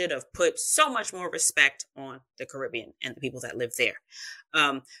think they should have put so much more respect on the Caribbean and the people that live there,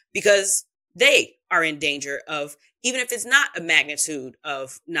 because they are in danger of, even if it's not a magnitude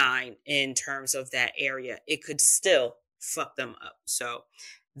of 9 in terms of that area, it could still fuck them up. So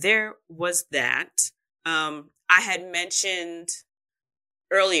there was that. I had mentioned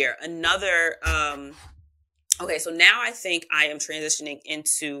earlier another okay, so now I think I am transitioning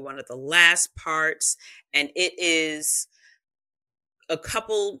into one of the last parts, and it is a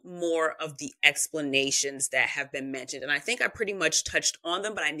couple more of the explanations that have been mentioned. And I think I pretty much touched on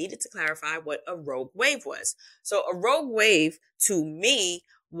them, but I needed to clarify what a rogue wave was. So a rogue wave to me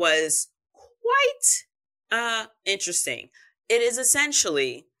was quite interesting. It is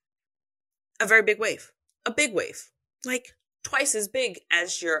essentially a very big wave, a big wave, like twice as big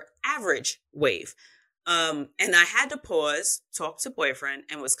as your average wave. And I had to pause, talk to boyfriend,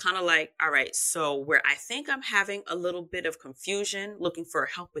 and was kind of like, all right, so where I think I'm having a little bit of confusion, looking for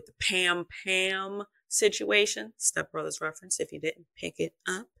help with the Pam situation, Step Brothers reference, if you didn't pick it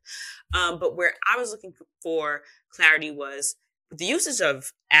up. But where I was looking for clarity was the usage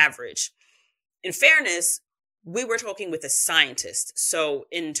of average. In fairness, we were talking with a scientist. So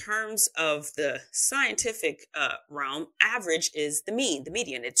in terms of the scientific realm, average is the mean, the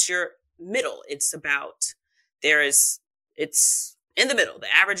median. It's your middle. It's in the middle.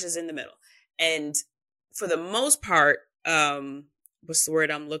 The average is in the middle. And for the most part, what's the word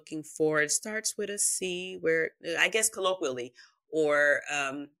I'm looking for? It starts with a C, where I guess colloquially, or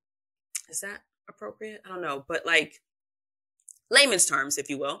is that appropriate? I don't know. But like layman's terms, if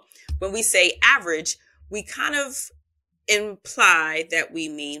you will, when we say average, we kind of imply that we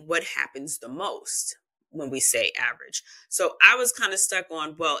mean what happens the most when we say average. So I was kind of stuck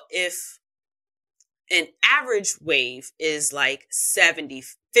on, well, if an average wave is like 50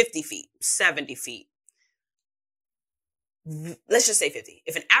 feet, 70 feet, let's just say 50.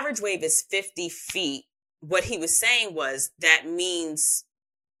 If an average wave is 50 feet, what he was saying was that means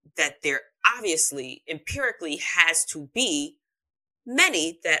that there obviously empirically has to be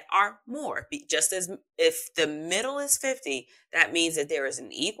many that are more. Just as if the middle is 50, that means that there is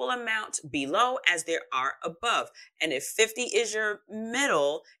an equal amount below as there are above. And if 50 is your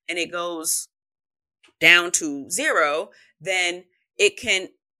middle and it goes down to 0, then it can,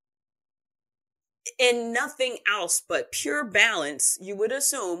 in nothing else but pure balance, you would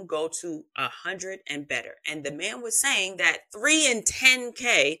assume go to 100 and better. And the man was saying that 3 and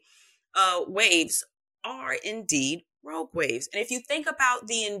 10K waves are indeed rogue waves. And if you think about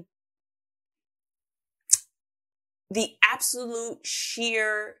the absolute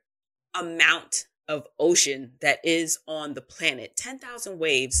sheer amount of ocean that is on the planet, 10,000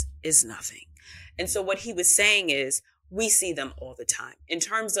 waves is nothing. And so what he was saying is, we see them all the time. In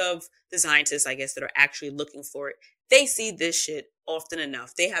terms of the scientists, I guess, that are actually looking for it, they see this shit often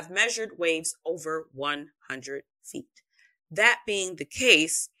enough. They have measured waves over 100 feet. That being the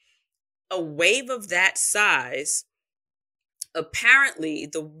case, a wave of that size, apparently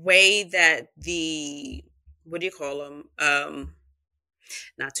the way that what do you call them?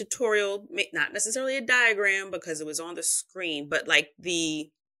 Not tutorial, not necessarily a diagram because it was on the screen, but like it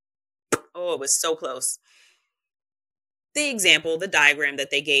was so close. The example, the diagram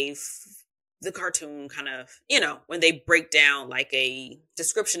that they gave, the cartoon kind of, when they break down like a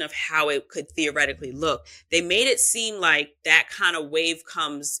description of how it could theoretically look, they made it seem like that kind of wave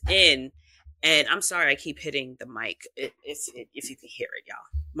comes in. And I'm sorry, I keep hitting the mic. If you can hear it, y'all,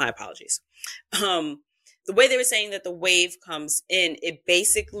 my apologies. The way they were saying that the wave comes in, it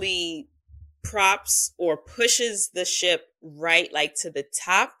basically props or pushes the ship right like to the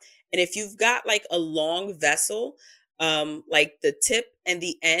top. And if you've got like a long vessel, like the tip and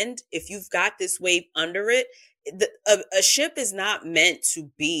the end, if you've got this wave under it, a ship is not meant to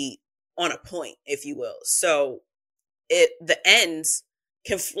be on a point, if you will. So the ends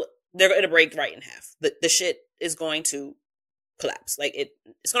can they're going to break right in half. The shit is going to collapse. Like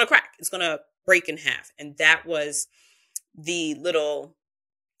it's going to crack. It's going to break in half. And that was the little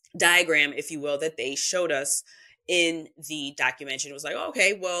diagram, if you will, that they showed us in the documentary. It was like,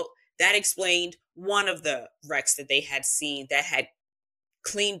 okay, well, that explained one of the wrecks that they had seen that had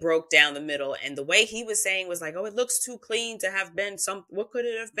clean broke down the middle. And the way he was saying was like, oh, it looks too clean to have been what could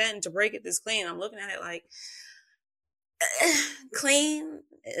it have been to break it this clean? I'm looking at it like, clean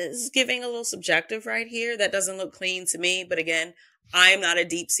is giving a little subjective right here. That doesn't look clean to me. But again, I'm not a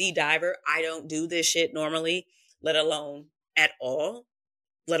deep sea diver. I don't do this shit normally, let alone at all,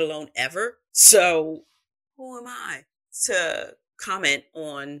 let alone ever. So who am I to comment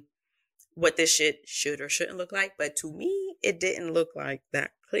on what this shit should or shouldn't look like? But to me, it didn't look like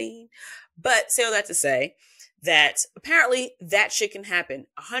that clean. But so that to say that apparently that shit can happen.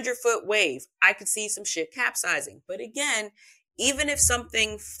 100-foot wave, I could see some shit capsizing. But again, even if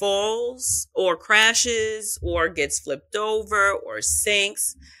something falls or crashes or gets flipped over or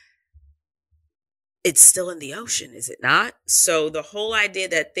sinks, it's still in the ocean, is it not? So the whole idea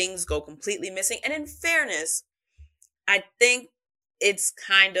that things go completely missing, and in fairness, I think it's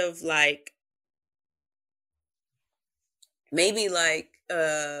kind of like, maybe like,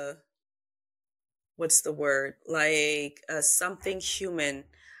 what's the word? Like something human,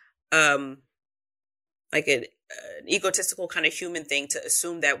 like an egotistical kind of human thing to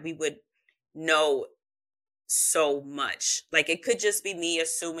assume that we would know so much. Like it could just be me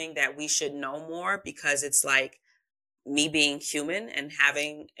assuming that we should know more because it's like me being human and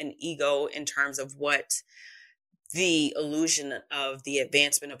having an ego in terms of what the illusion of the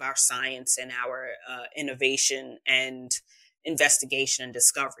advancement of our science and our innovation and investigation and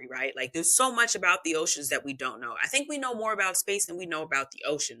discovery, right? Like there's so much about the oceans that we don't know. I think we know more about space than we know about the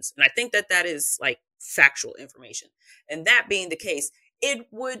oceans. And I think that that is like factual information. And that being the case, it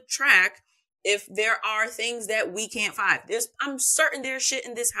would track if there are things that we can't find. I'm certain there's shit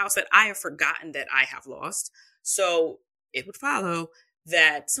in this house that I have forgotten that I have lost. So it would follow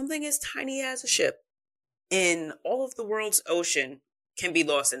that something as tiny as a ship in all of the world's ocean can be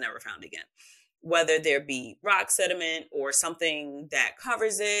lost and never found again. Whether there be rock sediment or something that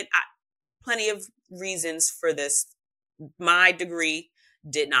covers it, plenty of reasons for this. My degree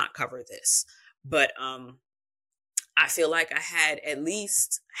did not cover this, but I feel like I had at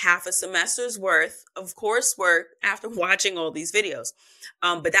least half a semester's worth of coursework after watching all these videos.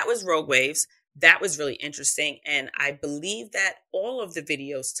 But that was rogue waves. That was really interesting. And I believe that all of the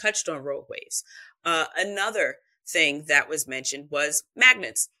videos touched on rogue waves. Another thing that was mentioned was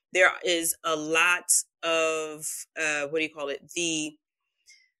magnets. There is a lot of, I'd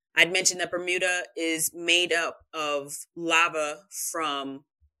mentioned that Bermuda is made up of lava from,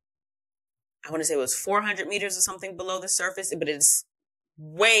 I want to say it was 400 meters or something below the surface, but it's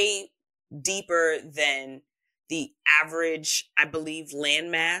way deeper than the average, I believe,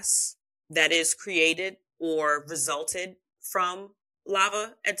 landmass that is created or resulted from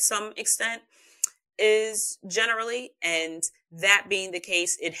lava at some extent is generally. And that being the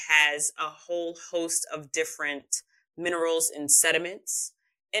case, it has a whole host of different minerals and sediments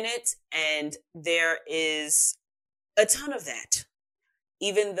in it. And there is a ton of that.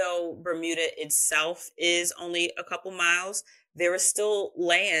 Even though Bermuda itself is only a couple miles, there is still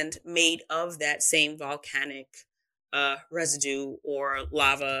land made of that same volcanic residue or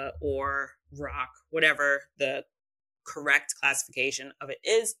lava or rock, whatever the correct classification of it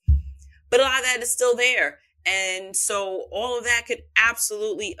is. But a lot of that is still there. And so all of that could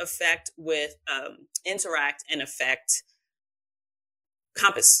absolutely interact and affect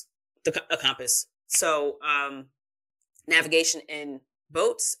a compass. So navigation in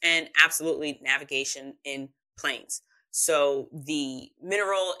boats and absolutely navigation in planes. So the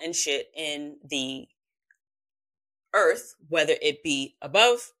mineral and shit in the earth, whether it be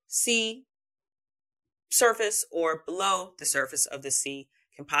above sea surface or below the surface of the sea,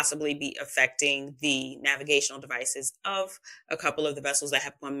 can possibly be affecting the navigational devices of a couple of the vessels that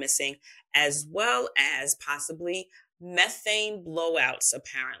have gone missing, as well as possibly methane blowouts,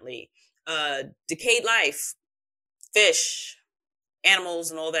 apparently. Decayed life, fish, animals,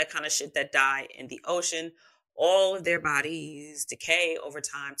 and all that kind of shit that die in the ocean. All of their bodies decay over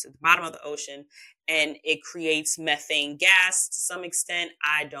time to the bottom of the ocean, and it creates methane gas to some extent.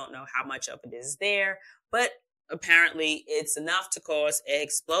 I don't know how much of it is there, but apparently it's enough to cause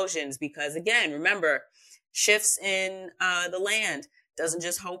explosions because, again, remember, shifts in the land doesn't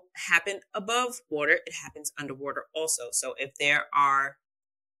just happen above water, it happens underwater also. So if there are,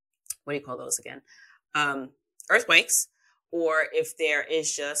 what do you call those again? Earthquakes, or if there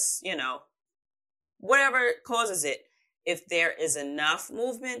is just, whatever causes it, if there is enough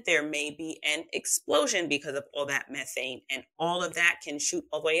movement, there may be an explosion because of all that methane, and all of that can shoot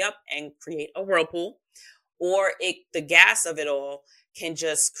all the way up and create a whirlpool. Or the gas of it all can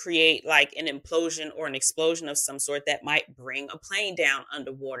just create like an implosion or an explosion of some sort that might bring a plane down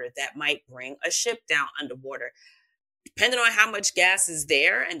underwater, that might bring a ship down underwater. Depending on how much gas is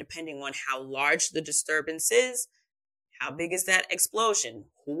there and depending on how large the disturbance is, how big is that explosion?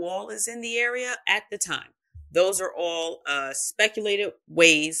 Who all is in the area at the time? Those are all speculated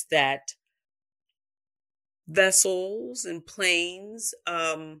ways that vessels and planes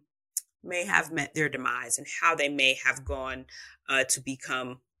may have met their demise and how they may have gone to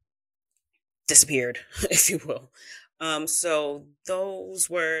become disappeared, if you will. So those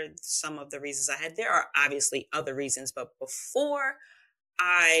were some of the reasons I had. There are obviously other reasons, but before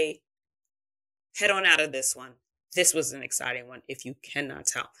I head on out of this one, this was an exciting one, if you cannot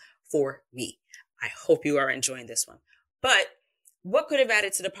tell, for me. I hope you are enjoying this one. But what could have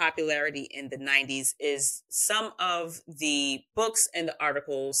added to the popularity in the 90s is some of the books and the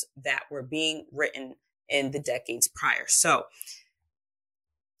articles that were being written in the decades prior. So,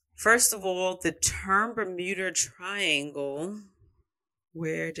 first of all, the term Bermuda Triangle.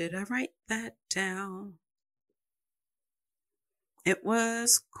 Where did I write that down? It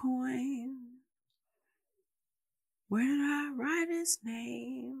was coined. Where did I write his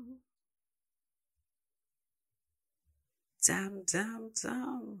name? Dum.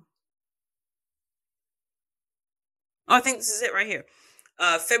 Oh, I think this is it right here.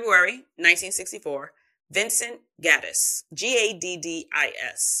 February 1964, Vincent Gaddis,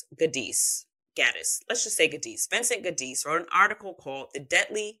 Gaddis, Gaddis, let's just say Gaddis, Vincent Gaddis wrote an article called The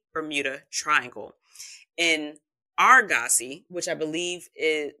Deadly Bermuda Triangle in Argosy, which I believe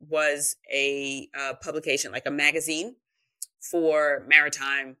it was a publication, like a magazine for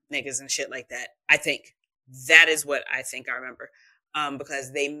maritime niggas and shit like that. I think that is what I think I remember,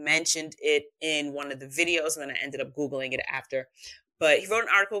 because they mentioned it in one of the videos, and then I ended up Googling it after. But he wrote an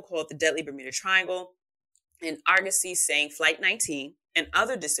article called The Deadly Bermuda Triangle in Argosy, saying Flight 19 and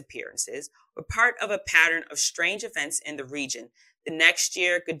other disappearances were part of a pattern of strange events in the region. The next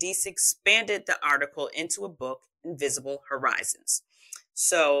year, Gaddis expanded the article into a book, Invisible Horizons.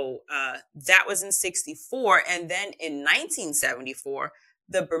 So that was in 64. And then in 1974,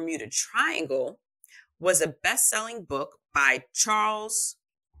 The Bermuda Triangle was a best-selling book by Charles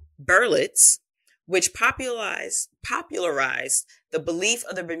Berlitz, which popularized the belief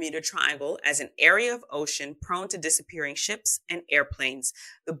of the Bermuda Triangle as an area of ocean prone to disappearing ships and airplanes.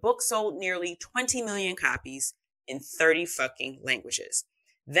 The book sold nearly 20 million copies in 30 fucking languages.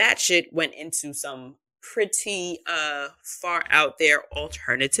 That shit went into some pretty far out there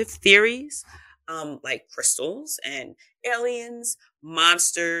alternative theories, like crystals and aliens,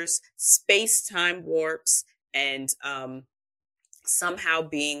 monsters, space-time warps, and somehow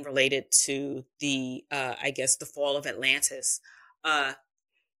being related to the, I guess, the fall of Atlantis.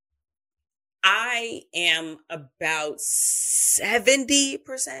 I am about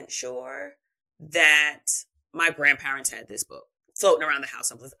 70% sure that my grandparents had this book floating around the house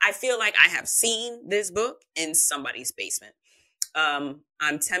someplace. I feel like I have seen this book in somebody's basement. I'm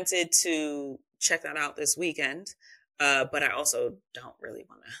tempted to check that out this weekend, but I also don't really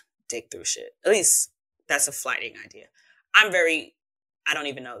want to dig through shit. At least that's a flighting idea. I don't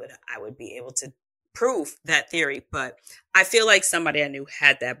even know that I would be able to prove that theory, but I feel like somebody I knew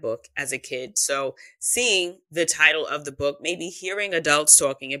had that book as a kid. So seeing the title of the book, maybe hearing adults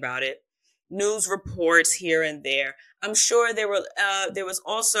talking about it, news reports here and there. I'm sure there was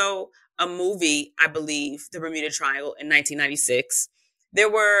also a movie, I believe, The Bermuda Triangle in 1996. There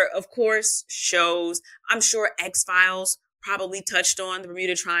were, of course, shows. I'm sure X-Files probably touched on the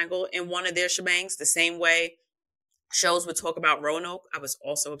Bermuda Triangle in one of their shebangs, the same way shows would talk about Roanoke. I was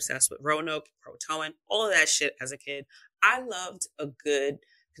also obsessed with Roanoke, Croatoan, all of that shit as a kid. I loved a good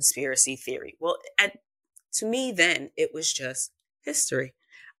conspiracy theory. Well, to me then, it was just history.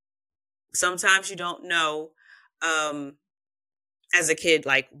 Sometimes you don't know, as a kid,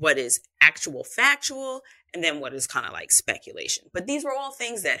 like what is actual factual and then what is kind of like speculation. But these were all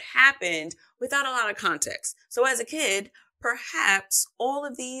things that happened without a lot of context. So as a kid, perhaps all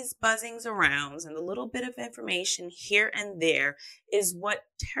of these buzzings arounds and the little bit of information here and there is what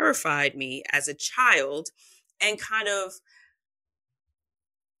terrified me as a child and kind of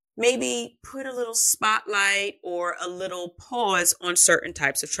maybe put a little spotlight or a little pause on certain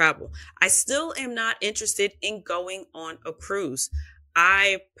types of travel. I still am not interested in going on a cruise.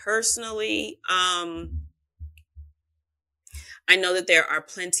 I personally, I know that there are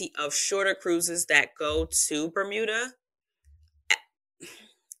plenty of shorter cruises that go to Bermuda.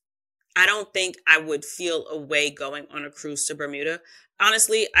 I don't think I would feel a way going on a cruise to Bermuda.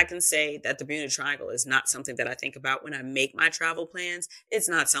 Honestly, I can say that the Bermuda Triangle is not something that I think about when I make my travel plans. It's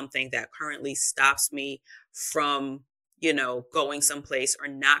not something that currently stops me from, going someplace or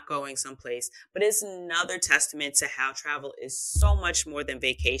not going someplace. But it's another testament to how travel is so much more than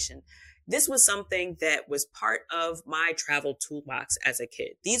vacation. This was something that was part of my travel toolbox as a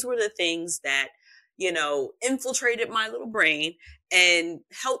kid. These were the things that infiltrated my little brain and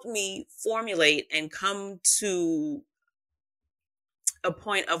helped me formulate and come to a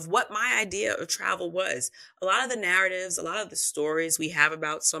point of what my idea of travel was. A lot of the narratives, a lot of the stories we have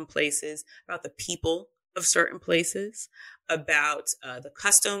about some places, about the people of certain places, about the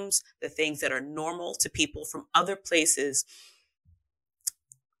customs, the things that are normal to people from other places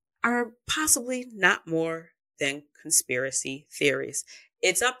are possibly not more than conspiracy theories.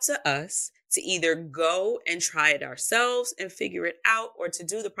 It's up to us to either go and try it ourselves and figure it out, or to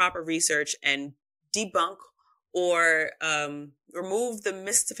do the proper research and debunk or remove the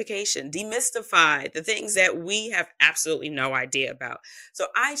mystification, demystify the things that we have absolutely no idea about. So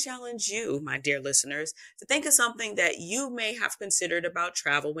I challenge you, my dear listeners, to think of something that you may have considered about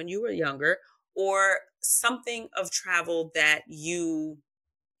travel when you were younger, or something of travel that you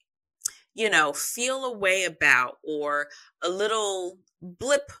feel a way about, or a little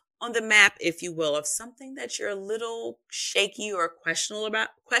blip on the map, if you will, of something that you're a little shaky or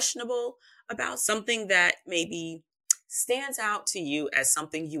questionable about, something that maybe stands out to you as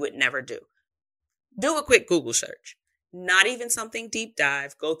something you would never do. Do a quick Google search. not even something deep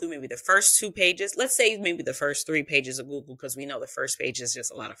dive. Go through maybe the first 2 pages. Let's say maybe the first 3 pages of Google, because we know the first page is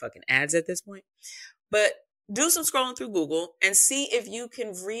just a lot of fucking ads at this point. But do some scrolling through Google and see if you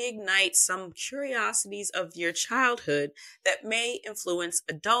can reignite some curiosities of your childhood that may influence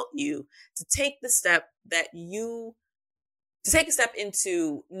adult you to take the step to take a step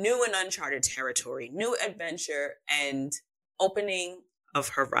into new and uncharted territory, new adventure, and opening of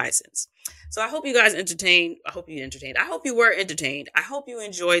horizons. So I hope you guys entertained. I hope you entertained. I hope you were entertained. I hope you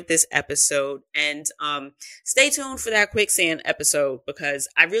enjoyed this episode. And stay tuned for that quicksand episode, because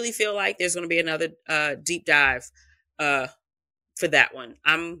I really feel like there's going to be another deep dive for that one.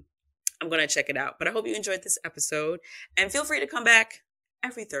 I'm going to check it out. But I hope you enjoyed this episode. And feel free to come back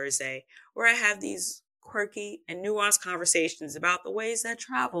every Thursday, where I have these quirky and nuanced conversations about the ways that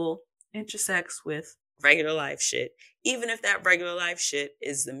travel intersects with regular life shit, even if that regular life shit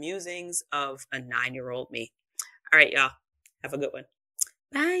is the musings of a 9-year-old me. All right, y'all. Have a good one.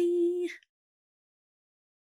 Bye.